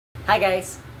Hi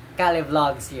guys, K.A.L.Y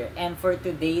Vlogs here, and for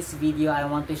today's video I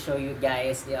want to show you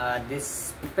guys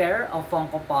this pair of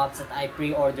Funko Pops that I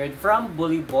pre-ordered from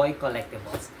Bully Boy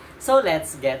Collectibles. So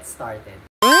let's get started.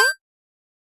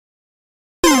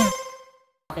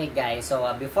 Okay guys, so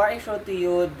before I show to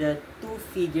you the two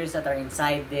figures that are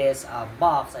inside this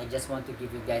box, I just want to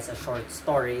give you guys a short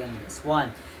story on this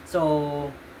one. So,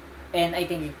 and I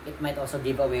think it might also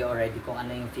give away already kung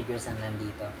ano yung figures na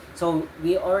nandito. So,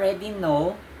 we already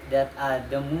know that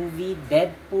the movie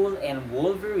Deadpool and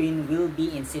Wolverine will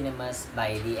be in cinemas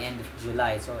by the end of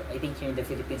July. So, I think here in the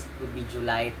Philippines it would be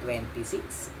July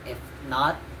 26, if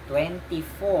not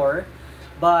 24.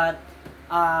 But,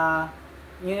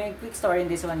 yung quick story in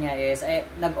this one nga is,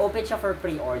 nag-open siya for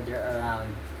pre-order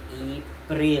around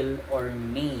April or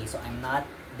May. So, I'm not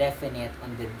definite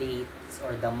on the dates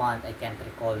or the month. I can't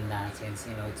recall na since,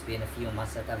 you know, it's been a few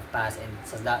months that have passed and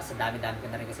sa dami-dami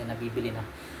ko na rin kasi nabibili na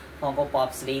Funko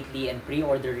Pops lately and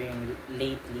pre-ordering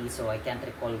lately. So, I can't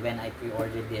recall when I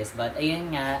pre-ordered this. But,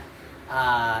 ayun nga,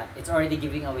 it's already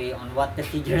giving away on what the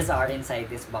figures are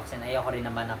inside this box. And ayoko rin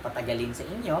naman na patagalin sa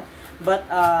inyo. But,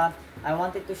 I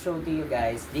wanted to show to you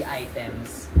guys the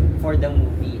items for the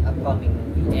movie, upcoming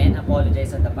movie. And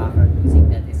apologize on the background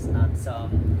music, that is not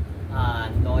some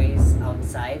noise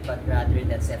outside, but rather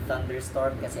that's a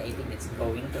thunderstorm kasi I think it's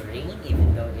going to rain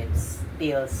even though it's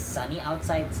still sunny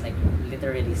outside. It's like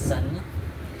literally sunny.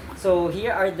 So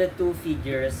here are the two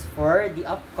figures for the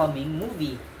upcoming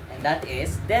movie, and that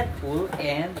is Deadpool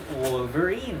and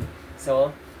Wolverine.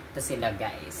 So ito sila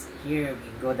guys. Here we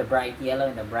go, the bright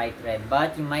yellow and the bright red.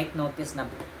 But you might notice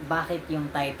na bakit yung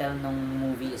title ng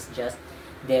movie is just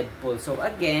Deadpool. So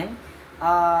again,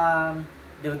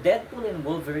 the Deadpool and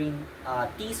Wolverine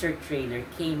teaser trailer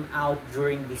came out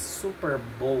during the Super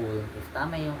Bowl, if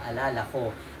tama yung alala ko.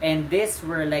 And this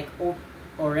were like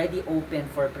already open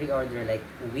for pre-order like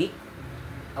a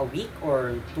week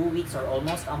or 2 weeks or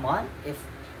almost a month, if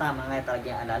tama nga talaga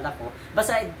yung alala ko.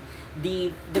 Basta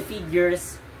the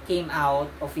figures came out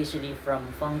officially from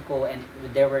Funko and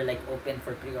they were like open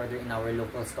for pre-order in our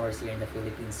local stores here in the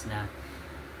Philippines na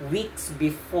weeks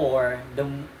before the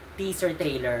teaser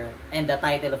trailer and the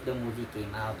title of the movie came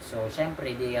out. So,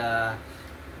 syempre,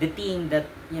 the team that,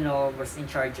 you know, was in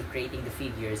charge of creating the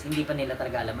figures, hindi pa nila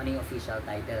talaga alam ano yung official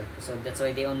title. So, that's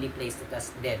why they only placed it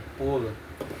as Deadpool.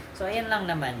 So, ayan lang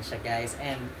naman siya, guys.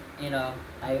 And, you know,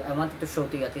 I wanted to show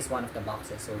to you at least one of the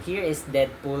boxes. So, here is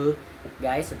Deadpool,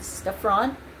 guys. So, this is the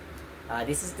front.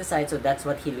 This is the side, so that's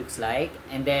what he looks like.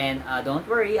 And then, don't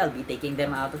worry, I'll be taking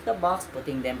them out of the box,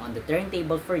 putting them on the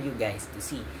turntable for you guys to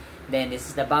see. Then, this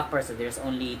is the back part, so there's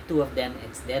only two of them.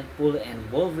 It's Deadpool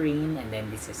and Wolverine, and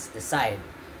then this is the side.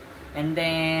 And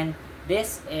then,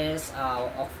 this is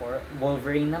for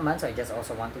Wolverine naman, so I just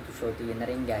also wanted to show to you na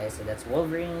rin, guys. So, that's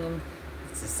Wolverine,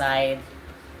 it's the side,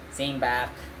 same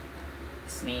back,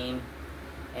 his name.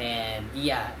 And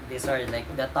yeah, these are like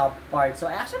the top part.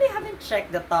 So I actually haven't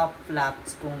checked the top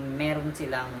flaps kung meron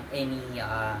silang any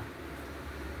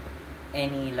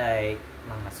like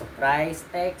mga surprise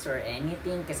text or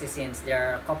anything, kasi since there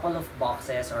are a couple of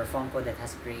boxes or Funko that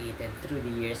has created through the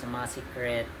years mga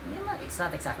secret, it's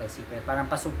not exactly a secret,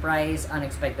 parang pa-surprise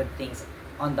unexpected things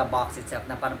on the box itself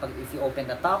na parang pag if you open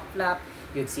the top flap,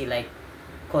 you'd see like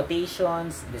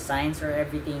quotations, designs or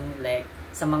everything. Like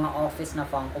sa mga office na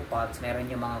Funko Pops, meron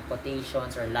yung mga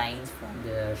quotations or lines from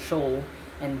the show.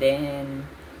 And then,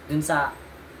 dun sa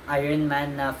Iron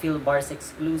Man na Phil Bars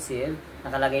exclusive,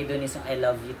 nakalagay dun is I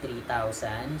Love You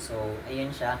 3000. So,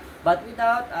 ayun siya. But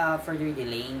without further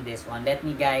delaying this one, let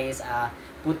me guys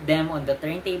put them on the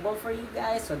turntable for you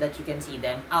guys so that you can see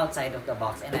them outside of the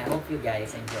box. And I hope you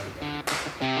guys enjoy them.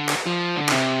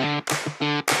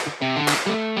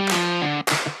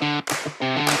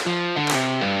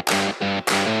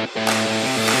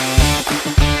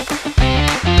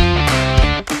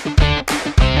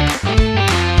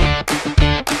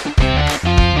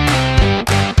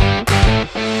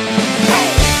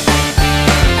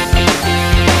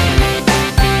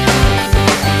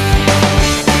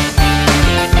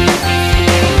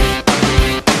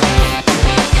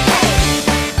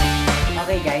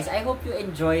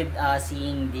 Enjoyed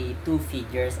seeing the two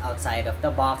figures outside of the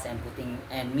box and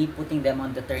me putting them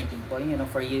on the turntable, you know,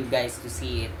 for you guys to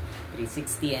see it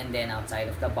 360 and then outside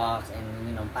of the box, and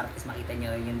you know, para makita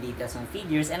nyo yung details ng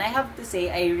figures. And I have to say,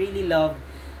 I really love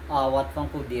what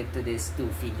Funko did to these two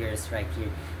figures right here.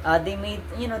 They made,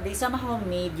 you know, they somehow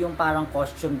made yung parang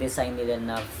costume design nila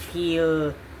na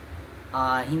feel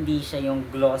hindi siya yung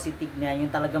glossy tignan,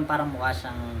 yung talagang parang mukha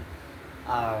siyang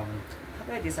how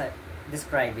do I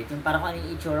describe it? Yung parang kung ano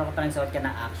yung itsura ko, parang suot ka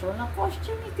ng actual na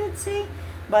costume, you could say.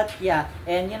 But yeah,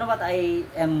 and you know what I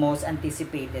am most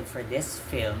anticipated for this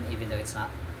film, even though it's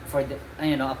not for the,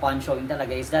 upon showing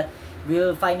talaga, is that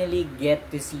we'll finally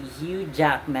get to see Hugh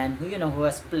Jackman, who, who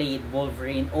has played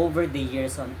Wolverine over the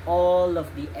years on all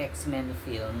of the X-Men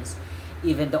films,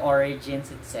 even the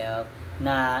Origins itself,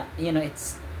 na,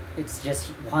 it's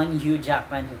just one Hugh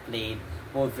Jackman who played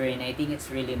Wolverine. I think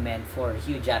it's really meant for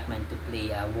Hugh Jackman to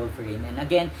play Wolverine. And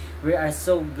again, we are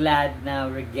so glad now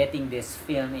we're getting this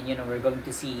film, and we're going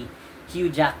to see Hugh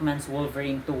Jackman's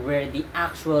Wolverine to wear the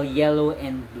actual yellow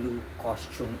and blue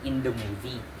costume in the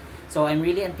movie. So I'm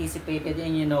really anticipated,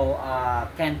 and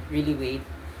can't really wait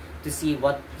to see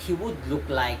what he would look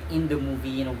like in the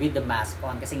movie, with the mask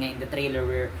on. Kasi nga in the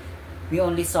trailer we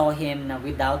only saw him na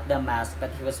without the mask, but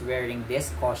he was wearing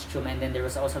this costume, and then there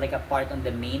was also like a part on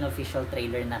the main official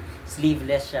trailer na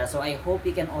sleeveless siya. So I hope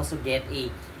we can also get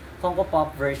a Funko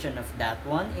Pop version of that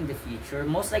one in the future.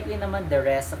 Most likely naman the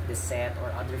rest of the set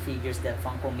or other figures that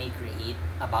Funko may create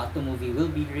about the movie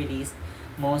will be released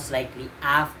most likely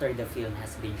after the film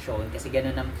has been shown. Kasi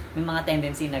ganun na, may mga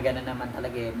tendency na ganun naman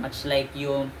talaga eh. Much like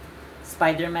yung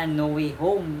Spider-Man No Way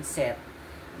Home set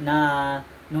na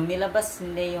nung nilabas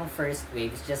nila yung first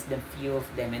wave, it's just the few of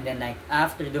them, and then like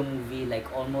after the movie, like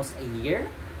almost a year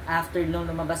after nung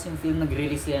lumabas yung film,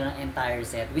 nag-release sila ng entire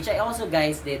set, which I also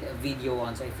guys did a video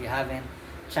on. So if you haven't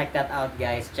checked that out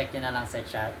guys, check nyo na lang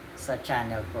sa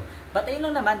channel ko. But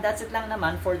ayun lang naman, that's it lang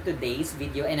naman for today's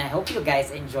video, and I hope you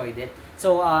guys enjoyed it.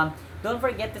 So don't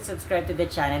forget to subscribe to the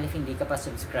channel if hindi ka pa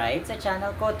subscribe sa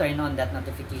channel ko. Turn on that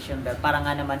notification bell para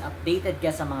nga naman updated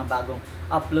ka sa mga bagong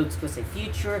uploads ko sa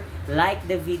future. Like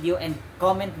the video and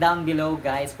comment down below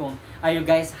guys kung are you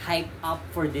guys hyped up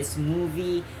for this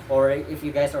movie, or if you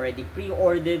guys already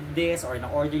pre-ordered this, or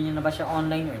na-order nyo na ba siya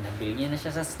online, or nabili nyo na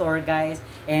siya sa store guys.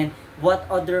 And what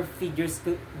other figures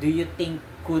do you think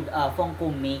could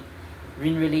Funko make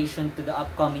in relation to the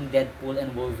upcoming Deadpool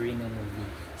and Wolverine movie?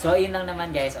 So, yun lang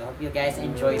naman guys. I hope you guys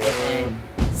enjoyed it, and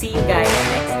see you guys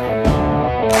next time.